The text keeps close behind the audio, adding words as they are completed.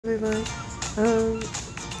Everyone. Um,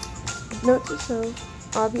 Note to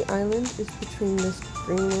self, Avi Island is between this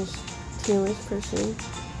greenish, tealish person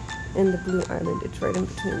and the blue island. It's right in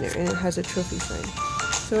between there, and it has a trophy sign.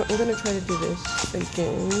 So I'm gonna try to do this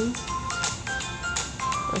again.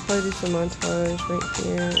 I'll probably do some montage right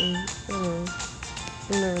here, and I don't know.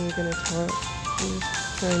 I'm not really gonna talk. I'm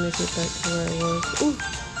just trying to get back to where I was. Ooh,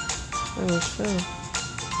 I almost fell.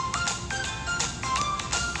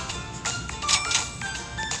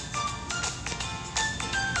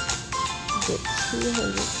 Get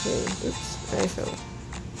 200k. Oops, I fell.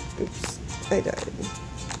 Oops, I died.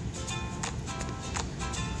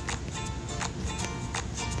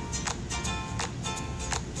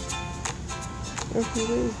 Oh, he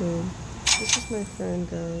leaving. This is my friend,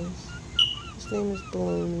 guys. His name is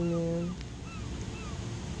Baloney Man.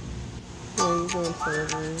 Yeah, he's on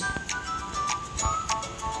forever.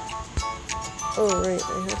 Oh, right, I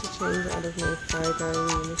had to change out of my Fly Guy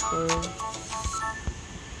uniform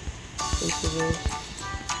into this.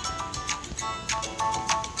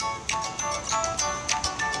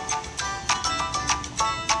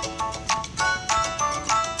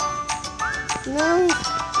 No!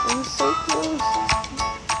 I'm so close!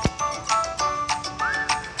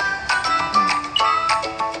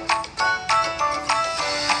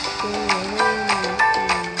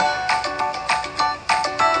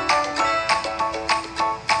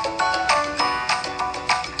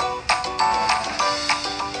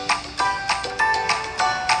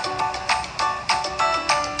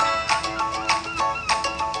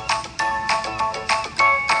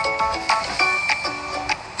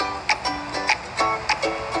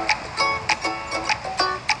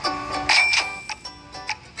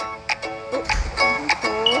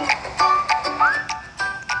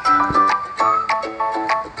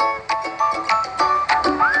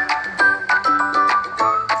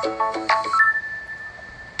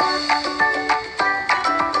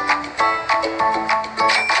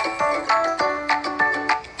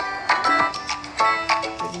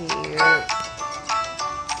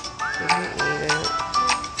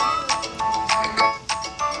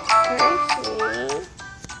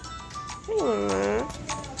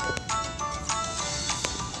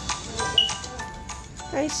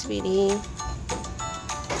 Hi, sweetie.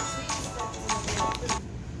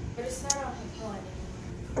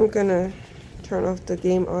 I'm gonna turn off the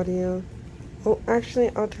game audio. Oh, actually,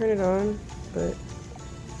 I'll turn it on, but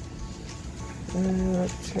I'll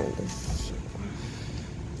turn this off.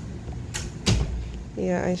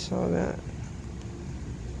 Yeah, I saw that.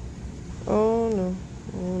 Oh no,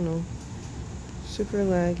 oh no. Super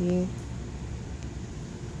laggy.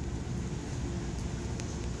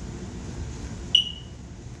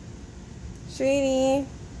 Sweetie,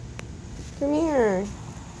 come here.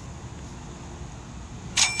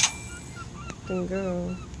 Then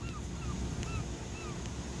go.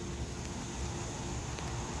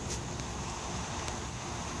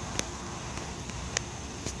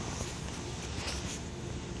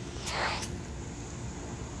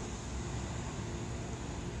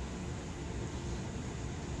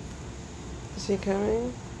 Is he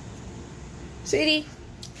coming? Sweetie!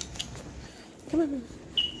 Come on.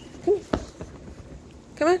 Come here.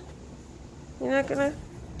 Come on. You're not gonna...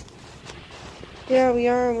 Yeah, we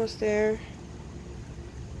are almost there.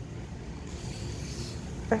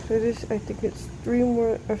 After this, I think it's 3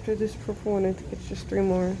 more. After this purple one, I think it's just 3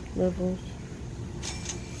 more levels.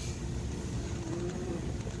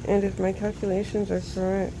 And if my calculations are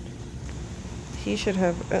correct, he should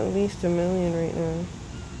have at least 1 million right now.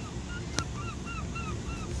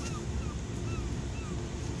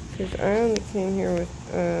 Because I only came here with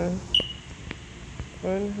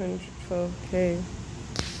 112k,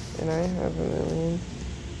 and I have 1 million.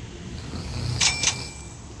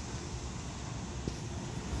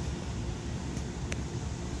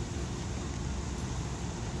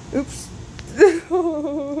 Oops.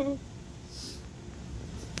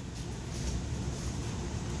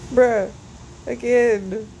 Bruh.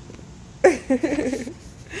 Again.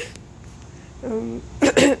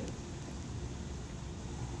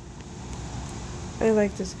 I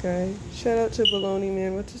like this guy. Shout out to Baloney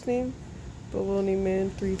Man. What's his name? Baloney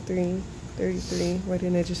Man 33. Why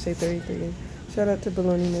didn't I just say 33? Shout out to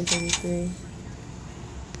Baloney Man 33.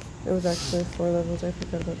 It was actually 4 levels. I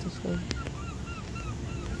forgot about this one.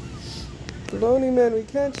 Baloney Man, we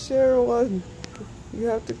can't share one. You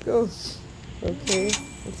have to go. Okay,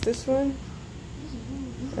 it's this one.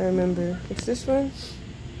 I remember. It's this one.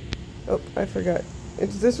 Oh, I forgot.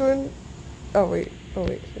 It's this one. Oh wait.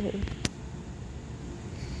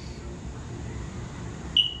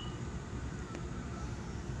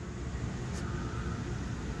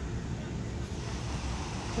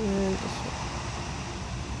 And this one.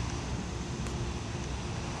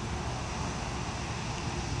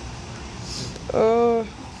 Oh,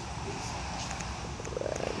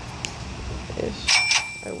 ish,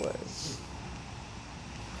 I was.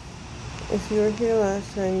 If you were here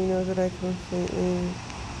last time, you know that I completely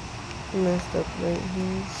messed up right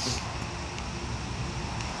here.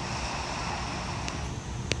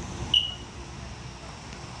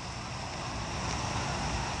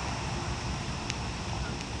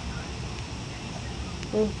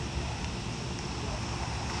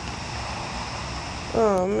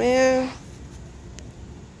 Oh man.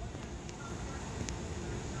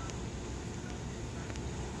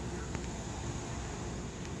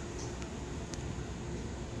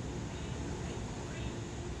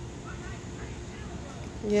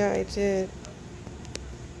 Yeah, I did.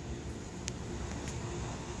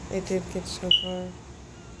 I did get so far.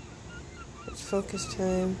 It's focus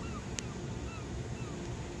time.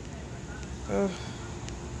 Oh.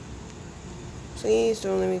 Please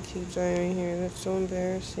don't let me keep dying here. That's so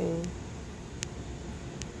embarrassing.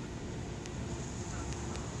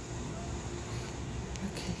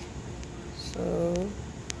 Okay.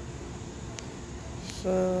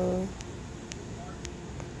 So.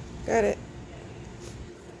 Got it.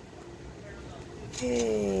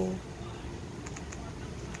 Okay.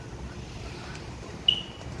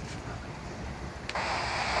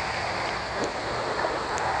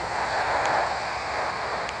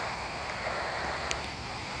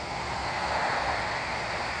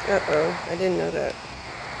 Uh-oh, I didn't know that.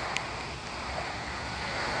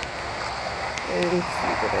 I didn't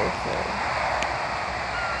see that I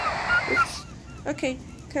fell. Oops. Okay,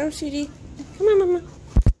 come, sweetie. Come on, mama.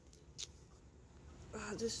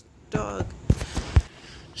 Oh, this dog.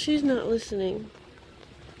 She's not listening.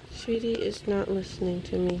 Sweetie is not listening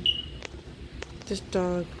to me. This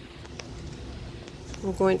dog.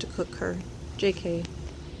 I'm going to cook her. JK. Leave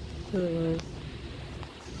her alone.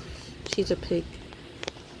 She's a pig.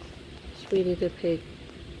 Sweetie the pig.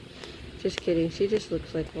 Just kidding. She just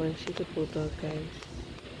looks like one. She's a bulldog, guys.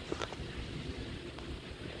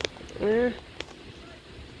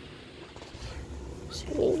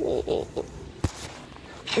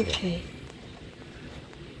 Okay.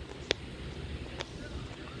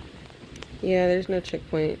 Yeah, there's no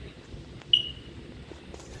checkpoint.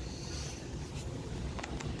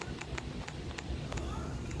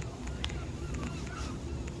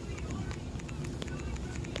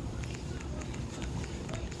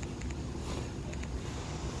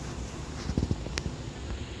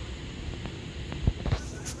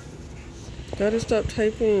 Gotta stop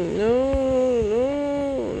typing. No,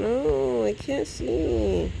 I can't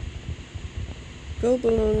see. Go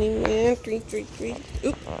baloney man. 333.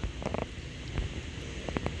 Oop.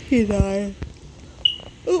 He died.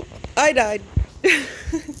 Oop, I died.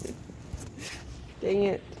 Dang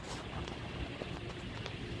it.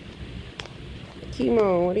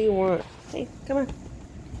 Chemo, what do you want? Hey, come on.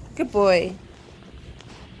 Good boy.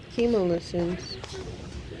 Chemo listens.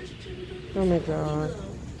 Oh my god.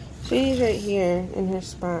 She's right here in her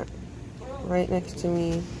spot. Right next to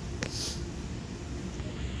me.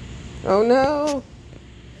 Oh no!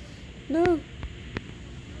 No!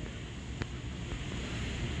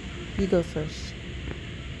 You go first.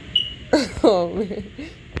 Oh man.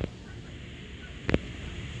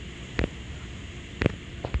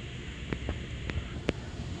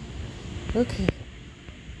 Okay.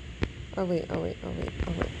 I'll wait.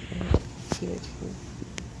 Here.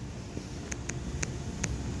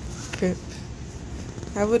 Grip.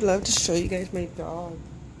 I would love to show you guys my dog.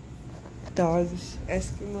 Dogs.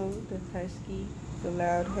 Eskimo, the husky, the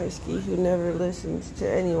loud husky who never listens to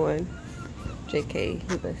anyone. JK,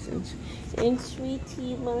 who listens. And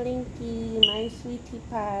Sweetie Malinky, my sweetie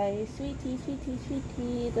pie.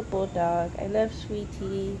 Sweetie, the bulldog. I love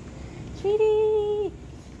Sweetie. Sweetie!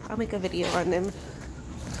 I'll make a video on them.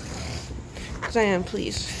 Zion,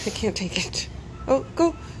 please. I can't take it. Oh,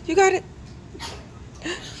 go. You got it.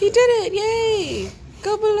 He did it. Yay.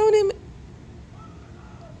 Go balloon him.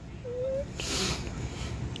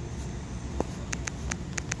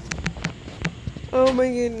 Oh my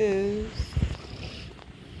goodness.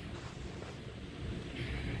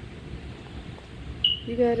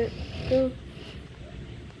 You got it. Go.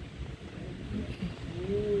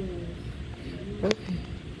 Okay.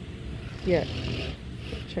 Yeah.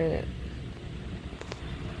 Try that.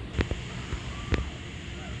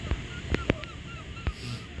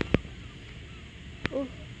 Oh.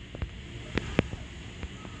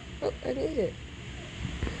 Oh, I made it.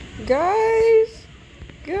 Guys.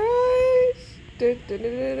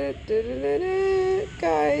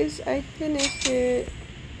 Guys, I finished it.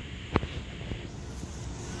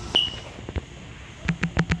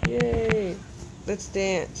 Yay. Let's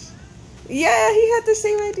dance. Yeah, he had the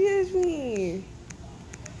same idea as me.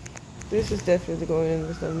 This is definitely going in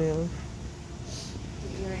the thumbnail.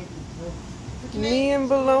 Me and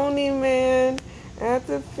Baloney Man at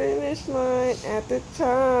the finish line, at the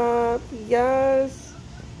top. Yes.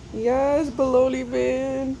 Yes, Baloney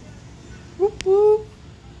Man. Whoop whoop.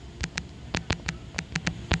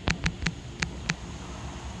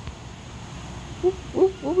 Whoop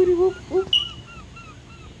whoop whoopity whoop whoop.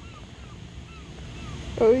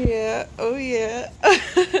 Oh yeah, oh yeah.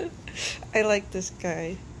 I like this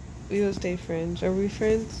guy. We will stay friends. Are we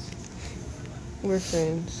friends? We're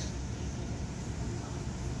friends.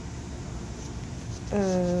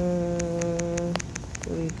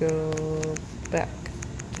 We go back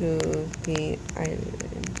to the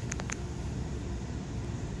island.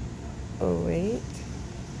 Oh wait.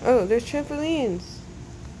 Oh, there's trampolines.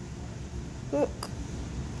 Look.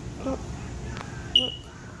 Look. Look.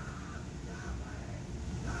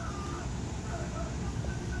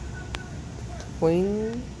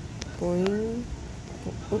 Boing. Boing.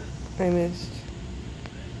 Oh, I missed.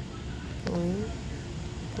 Boing.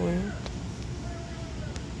 Boing.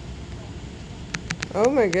 Oh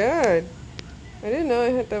my god. I didn't know I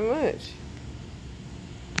had that much.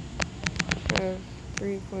 I have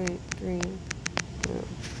 3.3. No.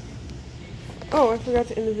 Oh, I forgot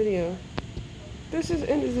to end the video. This is the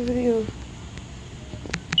end of the video.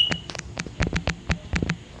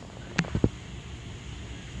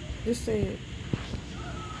 Just say it.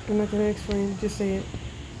 I'm not gonna explain. Just say it.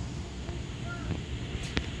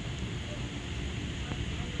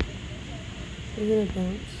 Are you gonna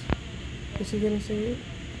bounce? Is he gonna say it?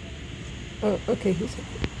 Oh, okay, he said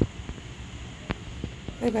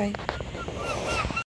it. Bye-bye.